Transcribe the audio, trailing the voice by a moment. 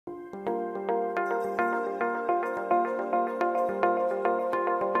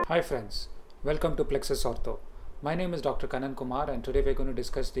Hi friends, welcome to Plexus Ortho. My name is Dr. Kanan Kumar and today we're going to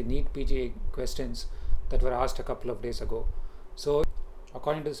discuss the NEET PG questions that were asked a couple of days ago. So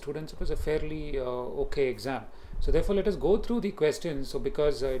according to the students, it was a fairly okay exam. So therefore let us go through the questions, so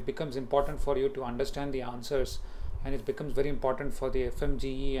because it becomes important for you to understand the answers, and it becomes very important for the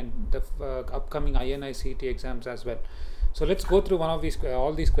FMGE and the upcoming INICET exams as well. So let's go through all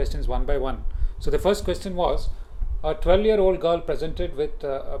these questions one by one. So the first question was, a 12-year-old girl presented with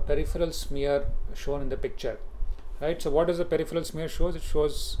a peripheral smear shown in the picture, right? So what does the peripheral smear shows? It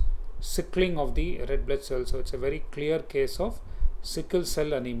shows sickling of the red blood cells. So it's a very clear case of sickle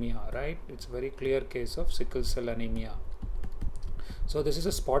cell anemia, right? It's a very clear case of sickle cell anemia. So this is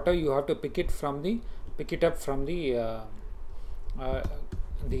a spotter. You have to pick it up from the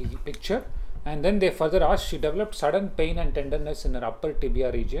picture, and then they further asked, she developed sudden pain and tenderness in her upper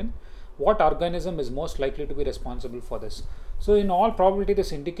tibia region. What organism is most likely to be responsible for this? So in all probability,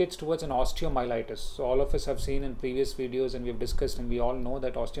 this indicates towards an osteomyelitis. So all of us have seen in previous videos, and we have discussed, and we all know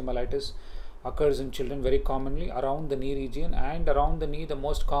that osteomyelitis occurs in children very commonly around the knee region, and around the knee the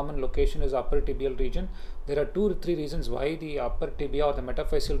most common location is upper tibial region. There are 2 or 3 reasons why the upper tibia or the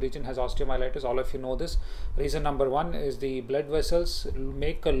metaphyseal region has osteomyelitis. All of you know this. Reason number 1 is the blood vessels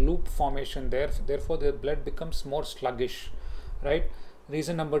make a loop formation there, therefore the blood becomes more sluggish, right?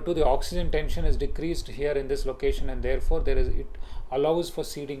 Reason number 2, the oxygen tension is decreased here in this location, and therefore it allows for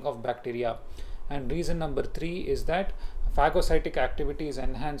seeding of bacteria. And reason number 3 is that phagocytic activity is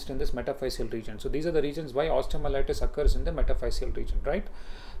enhanced in this metaphyseal region. So these are the reasons why osteomyelitis occurs in the metaphyseal region, right?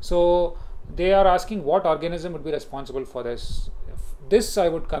 So they are asking what organism would be responsible for this. This I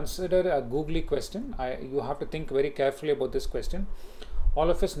would consider a googly question. You have to think very carefully about this question. All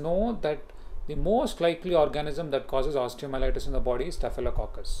of us know that the most likely organism that causes osteomyelitis in the body is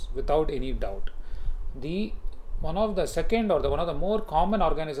Staphylococcus, without any doubt. One of the more common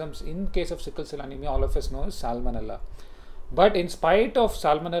organisms in case of sickle cell anemia, all of us know, is Salmonella. But in spite of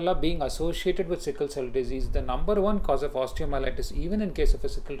Salmonella being associated with sickle cell disease, the number 1 cause of osteomyelitis, even in case of a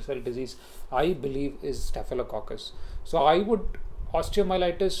sickle cell disease, I believe is Staphylococcus. So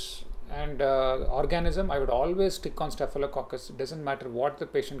osteomyelitis and organism, I would always stick on Staphylococcus. It doesn't matter what the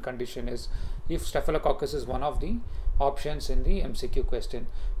patient condition is, if Staphylococcus is one of the options in the MCQ question.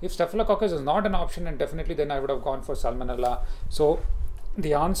 If Staphylococcus is not an option, and definitely then I would have gone for Salmonella. So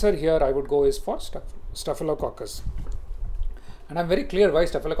the answer here I would go is for Staphylococcus. And I'm very clear why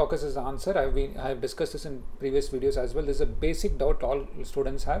Staphylococcus is the answer. I have discussed this in previous videos as well. This is a basic doubt all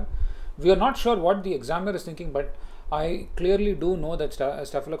students have. We are not sure what the examiner is thinking, but I clearly do know that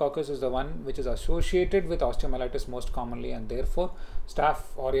Staphylococcus is the one which is associated with osteomyelitis most commonly, and therefore Staph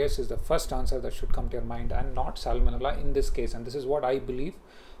aureus is the first answer that should come to your mind, and not Salmonella in this case. And this is what I believe,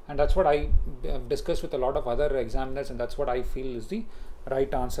 and that's what I have discussed with a lot of other examiners, and that's what I feel is the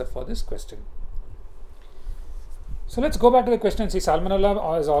right answer for this question. So let's go back to the question. See,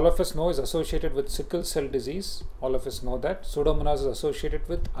 Salmonella, as all of us know, is associated with sickle cell disease. All of us know that. Pseudomonas is associated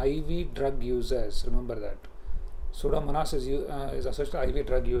with IV drug users. Remember that. Pseudomonas is associated with IV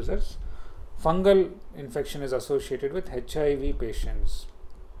drug users. Fungal infection is associated with HIV patients.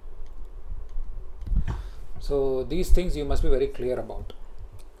 So these things you must be very clear about.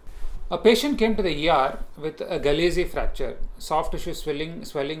 A patient came to the ER with a Galeazzi fracture. Soft tissue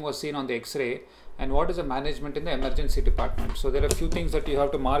swelling was seen on the X-ray. And what is the management in the emergency department? So there are a few things that you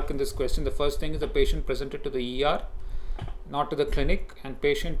have to mark in this question. The first thing is the patient presented to the ER, not to the clinic, and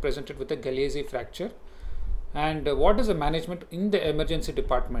patient presented with a Galeazzi fracture. And what is the management in the emergency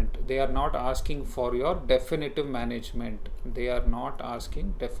department? They are not asking for your definitive management. They are not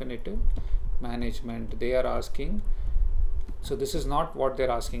asking definitive management. They are asking, so this is not what they're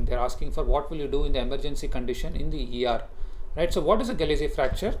asking. They're asking for what will you do in the emergency condition in the ER. Right, so what is a Galeazzi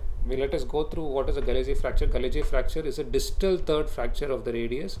fracture? Well, let us go through what is a Galeazzi fracture. Galeazzi fracture is a distal third fracture of the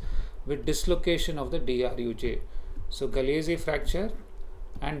radius with dislocation of the DRUJ. So Galeazzi fracture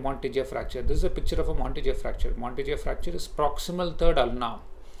and Monteggia fracture. This is a picture of a Monteggia fracture. Monteggia fracture is proximal third ulna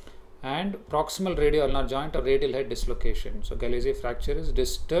and proximal radial ulnar joint or radial head dislocation. So Galeazzi fracture is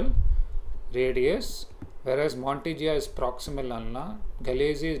distal radius, whereas Monteggia is proximal ulna.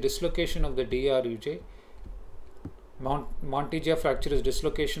 Galeazzi is dislocation of the DRUJ. Monteggia fracture is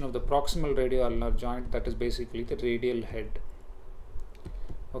dislocation of the proximal radial ulnar joint, that is basically the radial head.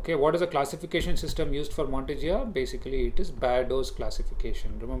 Okay, what is the classification system used for Monteggia? Basically, it is Badow's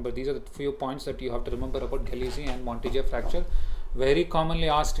classification. Remember, these are the few points that you have to remember about Galeazzi and Monteggia fracture. Very commonly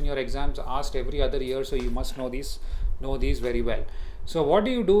asked in your exams, asked every other year, so you must know these very well. So what do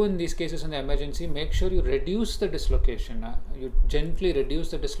you do in these cases in the emergency? Make sure you reduce the dislocation. You gently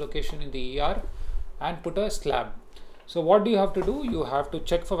reduce the dislocation in the ER and put a slab. So what do you have to do? You have to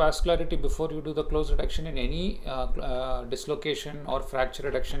check for vascularity before you do the close reduction in any dislocation or fracture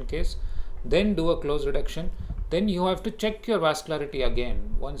reduction case. Then do a close reduction. Then you have to check your vascularity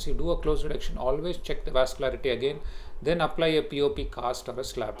again. Once you do a close reduction, always check the vascularity again. Then apply a POP cast or a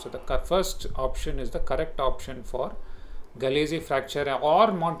slab. So the first option is the correct option for Galeazzi fracture or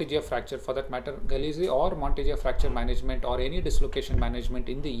Montegia fracture, for that matter, Galeazzi or Montegia fracture management or any dislocation management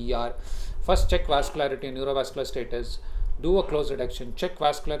in the ER. First check vascularity and neurovascular status, do a close reduction, check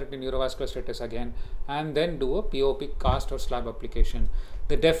vascularity and neurovascular status again, and then do a POP cast or slab application.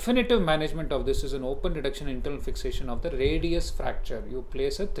 The definitive management of this is an open reduction internal fixation of the radius fracture. You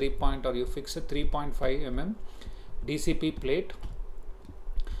place a 3-point or you fix a 3.5 mm DCP plate.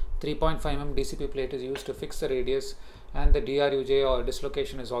 3.5 mm DCP plate is used to fix the radius, and the DRUJ or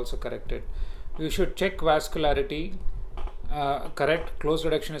dislocation is also corrected. You should check vascularity, correct, close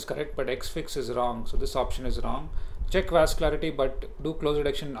reduction is correct, but X fix is wrong, so this option is wrong. Check vascularity but do close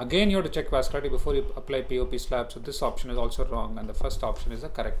reduction, again you have to check vascularity before you apply POP slab, so this option is also wrong, and the first option is the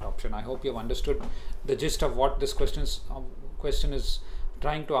correct option. I hope you have understood the gist of what this question is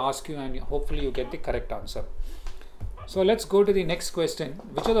trying to ask you, and hopefully you get the correct answer. So let's go to the next question.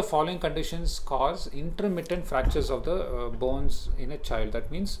 Which of the following conditions cause intermittent fractures of the bones in a child? That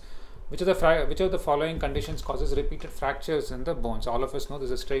means which of the following conditions causes repeated fractures in the bones? All of us know this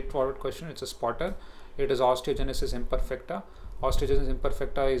is a straightforward question. It's a spotter. It is osteogenesis imperfecta. Osteogenesis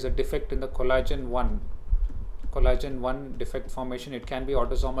imperfecta is a defect in the collagen 1 defect formation. It can be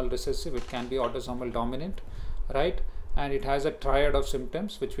autosomal recessive, it can be autosomal dominant, right? And it has a triad of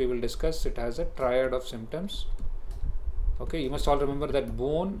symptoms, which we will discuss. It has a triad of symptoms. Okay, you must all remember that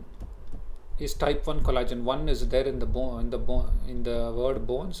bone is type 1 collagen. 1 is there in the bone, in the word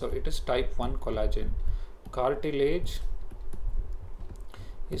bone, so it is type 1 collagen. Cartilage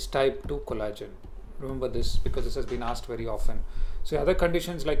is type 2 collagen. Remember this because this has been asked very often. So other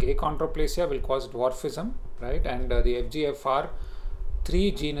conditions like achondroplasia will cause dwarfism, right? And the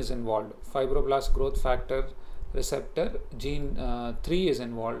FGFR3 gene is involved. Fibroblast growth factor receptor gene 3 is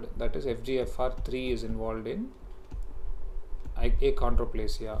involved. That is FGFR3 is involved in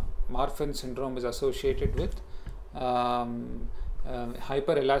achondroplasia. Marfan syndrome is associated with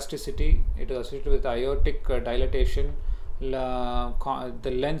hyperelasticity. It is associated with aortic dilatation,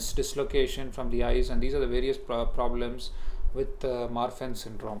 the lens dislocation from the eyes, and these are the various problems with Marfan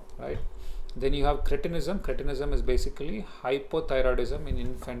syndrome, right? Then you have cretinism. Cretinism is basically hypothyroidism in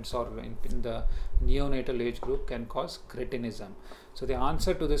infants or in the neonatal age group can cause cretinism. So the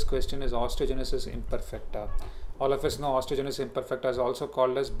answer to this question is osteogenesis imperfecta. All of us know osteogenesis imperfecta is also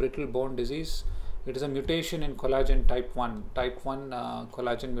called as brittle bone disease. It is a mutation in collagen type 1. Type 1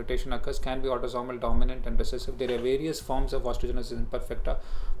 collagen mutation occurs, can be autosomal dominant and recessive. There are various forms of osteogenesis imperfecta,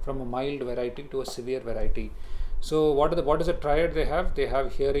 from a mild variety to a severe variety. So what is the triad they have? They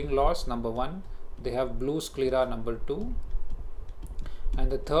have hearing loss, number 1. They have blue sclera, number 2.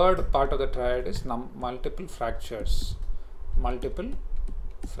 And the third part of the triad is multiple fractures. Multiple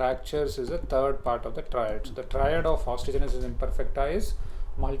fractures is the third part of the triad. So the triad of osteogenesis imperfecta is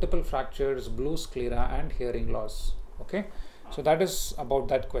multiple fractures, blue sclera, and hearing loss. Okay, so that is about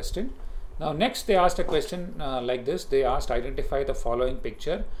that question. Now next they asked a question like this. They asked, identify the following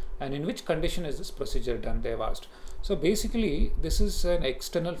picture and in which condition is this procedure done, they have asked. So basically this is an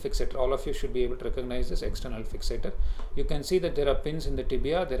external fixator. All of you should be able to recognize this external fixator. You can see that there are pins in the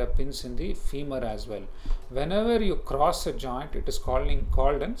tibia, there are pins in the femur as well. Whenever you cross a joint, it is called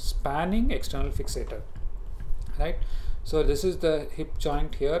a spanning external fixator, right? So this is the hip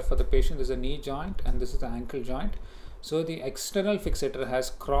joint here for the patient, this is a knee joint, and this is the ankle joint. So the external fixator has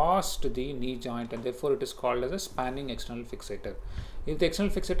crossed the knee joint, and therefore it is called as a spanning external fixator. If the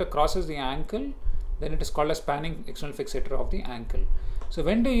external fixator crosses the ankle, then it is called a spanning external fixator of the ankle. So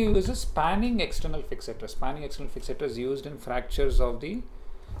when do you use a spanning external fixator? Spanning external fixator is used in fractures of the,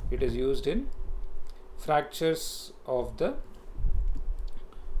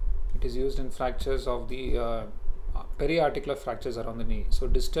 periarticular fractures around the knee. So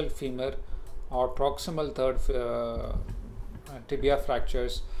distal femur or proximal third tibia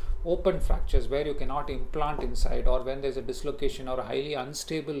fractures, open fractures where you cannot implant inside, or when there is a dislocation or a highly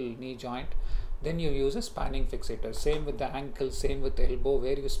unstable knee joint, then you use a spanning fixator. Same with the ankle, same with the elbow,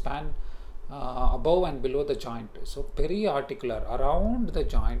 where you span above and below the joint. So periarticular, around the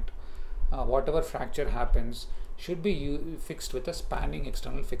joint, whatever fracture happens should be fixed with a spanning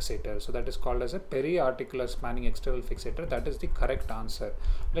external fixator. So that is called as a periarticular spanning external fixator. That is the correct answer.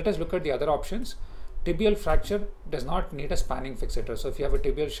 Let us look at the other options. Tibial fracture does not need a spanning fixator. So if you have a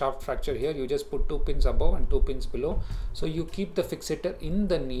tibial shaft fracture here, you just put 2 pins above and 2 pins below. So you keep the fixator in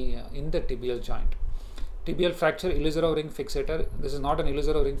the knee, in the tibial joint. Tibial fracture, Ilizarov ring fixator. This is not an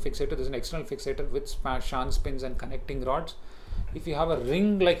Ilizarov ring fixator, this is an external fixator with shank pins and connecting rods. If you have a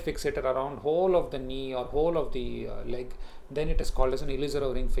ring-like fixator around whole of the knee or whole of the leg, then it is called as an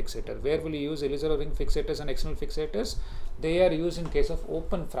Ilizarov ring fixator. Where will you use Ilizarov ring fixators and external fixators? They are used in case of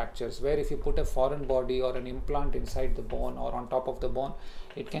open fractures, where if you put a foreign body or an implant inside the bone or on top of the bone,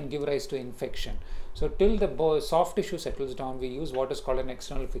 it can give rise to infection. So till the soft tissue settles down, we use what is called an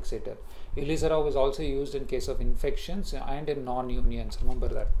external fixator. Ilizarov is also used in case of infections and in non-unions. Remember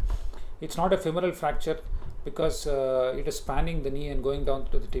that. It's not a femoral fracture because it is spanning the knee and going down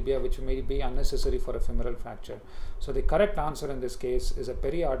to the tibia, which may be unnecessary for a femoral fracture. So the correct answer in this case is a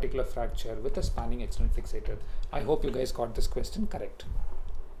periarticular fracture with a spanning external fixator. I hope you guys got this question correct.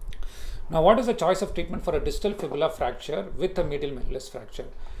 Now, what is the choice of treatment for a distal fibula fracture with a medial malleolus fracture?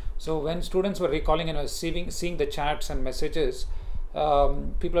 So when students were recalling and seeing the chats and messages,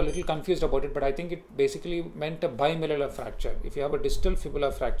 people are a little confused about it, but I think it basically meant a bimalleolar fracture. If you have a distal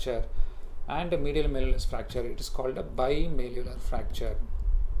fibula fracture and a medial malleolus fracture, it is called a bimalleolar fracture.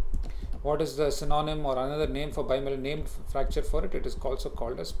 What is the synonym or another name for bimalleolar named fracture for it? It is also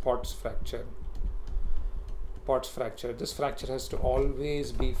called as Pott's fracture. Pott's fracture. This fracture has to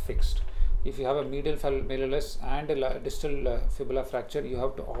always be fixed. If you have a medial malleolus and a distal fibula fracture, you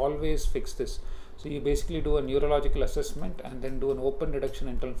have to always fix this. So you basically do a neurological assessment and then do an open reduction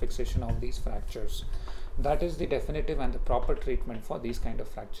internal fixation of these fractures. That is the definitive and the proper treatment for these kind of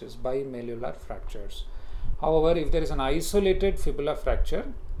fractures, bimalleolar fractures. However, if there is an isolated fibula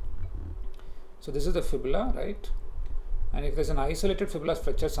fracture, so this is the fibula, right? And if there is an isolated fibula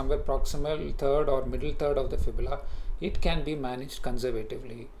fracture somewhere proximal third or middle third of the fibula, it can be managed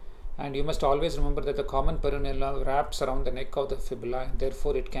conservatively. And you must always remember that the common peroneal wraps around the neck of the fibula, and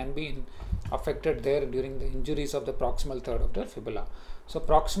therefore it can be affected there during the injuries of the proximal third of the fibula. So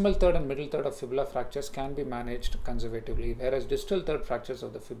proximal third and middle third of fibula fractures can be managed conservatively, whereas distal third fractures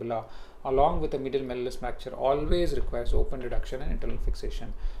of the fibula along with the medial malleolus fracture always requires open reduction and internal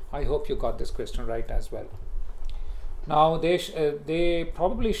fixation. I hope you got this question right as well. Now they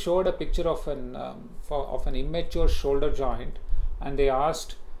probably showed a picture of an immature shoulder joint, and they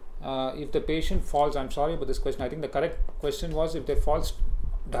asked if the patient falls. I'm sorry about this question. I think the correct question was if they falls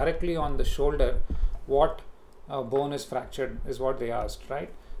directly on the shoulder, what bone is fractured is what they asked,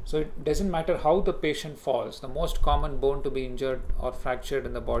 right? So it doesn't matter how the patient falls. The most common bone to be injured or fractured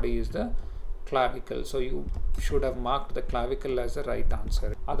in the body is the clavicle. So you should have marked the clavicle as the right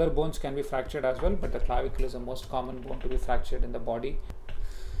answer. Other bones can be fractured as well, but the clavicle is the most common bone to be fractured in the body.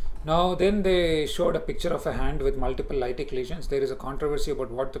 Now then they showed a picture of a hand with multiple lytic lesions. There is a controversy about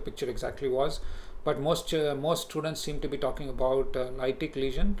what the picture exactly was, but most students seem to be talking about lytic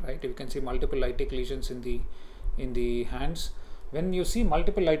lesion, right? You can see multiple lytic lesions in the hands. When you see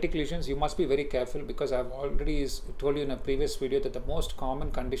multiple lytic lesions, you must be very careful, because I have already told you in a previous video that the most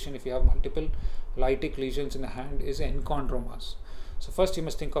common condition if you have multiple lytic lesions in the hand is enchondromas. So first you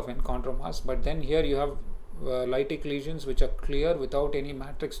must think of enchondromas, but then here you have lytic lesions which are clear without any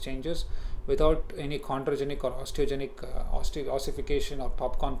matrix changes, without any chondrogenic or osteogenic ossification or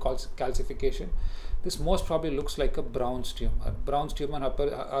popcorn calcification. This most probably looks like a Brown's tumor. Brown's tumor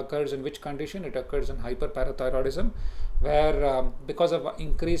occurs in which condition? It occurs in hyperparathyroidism, where because of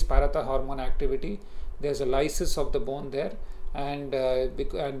increased parathyroid hormone activity, there's a lysis of the bone there, and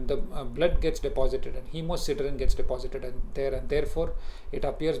the blood gets deposited and hemosiderin gets deposited there, and therefore it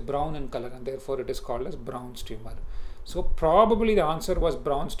appears brown in color, and therefore it is called as Brown's tumor. So probably the answer was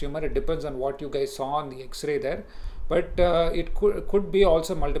Brown's tumor. It depends on what you guys saw on the X-ray there, but it could be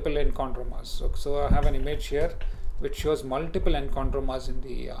also multiple enchondromas. So I have an image here which shows multiple enchondromas in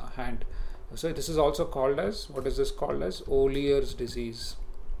the hand. So this is also called as, what is this called as? Ollier's disease.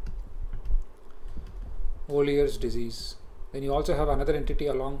 Ollier's disease. Then you also have another entity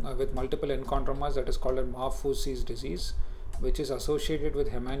along with multiple enchondromas, that is called a Maffucci's disease, which is associated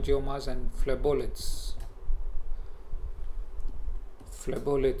with hemangiomas and phlebolytics.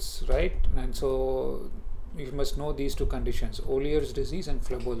 Phlebolytics, right? And so you must know these two conditions, Ollier's disease and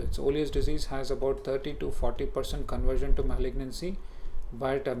phlebolytics. Ollier's disease has about 30 to 40% conversion to malignancy,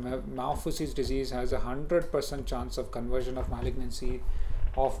 but Maffucci's disease has 100% chance of conversion of malignancy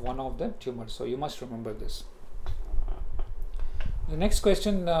of one of the tumors. So you must remember this. The next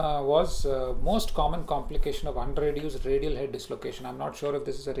question was most common complication of unreduced radial head dislocation. I'm not sure if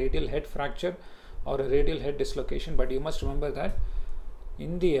this is a radial head fracture or a radial head dislocation, but you must remember that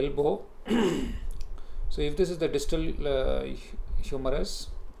in the elbow, so if this is the distal humerus,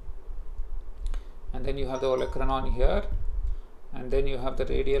 and then you have the olecranon here, and then you have the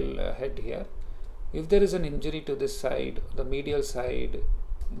radial head here. If there is an injury to this side, the medial side,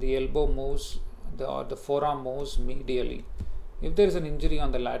 the elbow moves the forearm moves medially. If there is an injury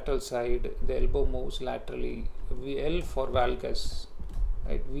on the lateral side, the elbow moves laterally. VL for valgus,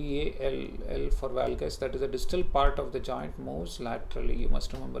 right? VAL for valgus, that is the distal part of the joint moves laterally. You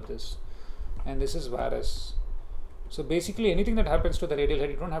must remember this. And this is varus. So basically anything that happens to the radial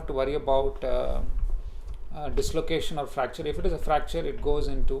head, you don't have to worry about dislocation or fracture. If it is a fracture, it goes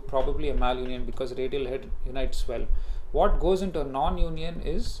into probably a malunion because radial head unites well. What goes into a non-union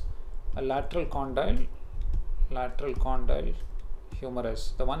is a lateral condyle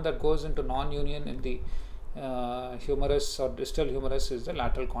humerus. The one that goes into non-union in the humerus or distal humerus is the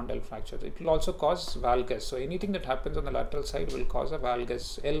lateral condyle fracture. It will also cause valgus. So anything that happens on the lateral side will cause a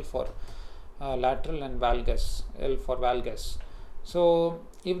valgus. L for lateral and valgus, L for valgus. So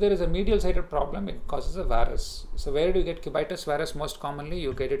if there is a medial sided problem, it causes a varus. So where do you get cubitus valgus most commonly?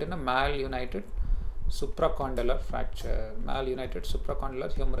 You get it in a malunited supracondylar fracture. Malunited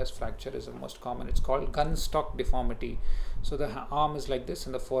supracondylar humerus fracture is the most common. It's called gunstock deformity. So the arm is like this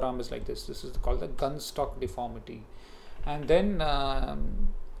and the forearm is like this. This is called the gunstock deformity. And then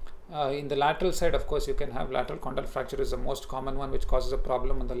in the lateral side, of course, you can have lateral condyle fracture is the most common one, which causes a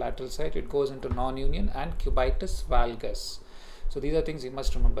problem on the lateral side. It goes into non-union and cubitus valgus. So these are things you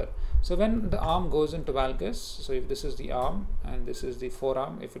must remember. So when the arm goes into valgus, so if this is the arm and this is the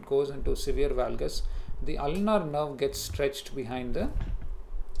forearm, if it goes into severe valgus, the ulnar nerve gets stretched behind the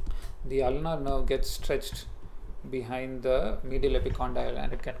medial epicondyle,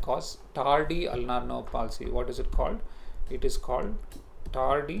 and it can cause tardy ulnar nerve palsy. What is it called? It is called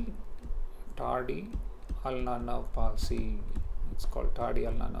tardy ulnar nerve palsy. It's called tardy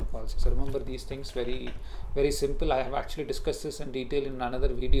ulnar nerve palsy. So remember these things, very simple. I have actually discussed this in detail in another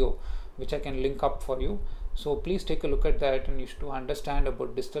video which I can link up for you. So please take a look at that, and you should understand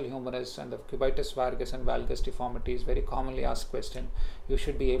about distal humerus and the cubitus valgus and valgus deformities. Very commonly asked question. You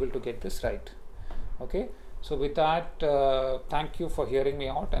should be able to get this right. Okay. So with that, thank you for hearing me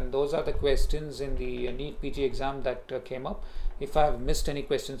out, and those are the questions in the NEET PG exam that came up. If I have missed any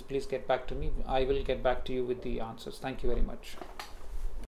questions, please get back to me. I will get back to you with the answers. Thank you very much.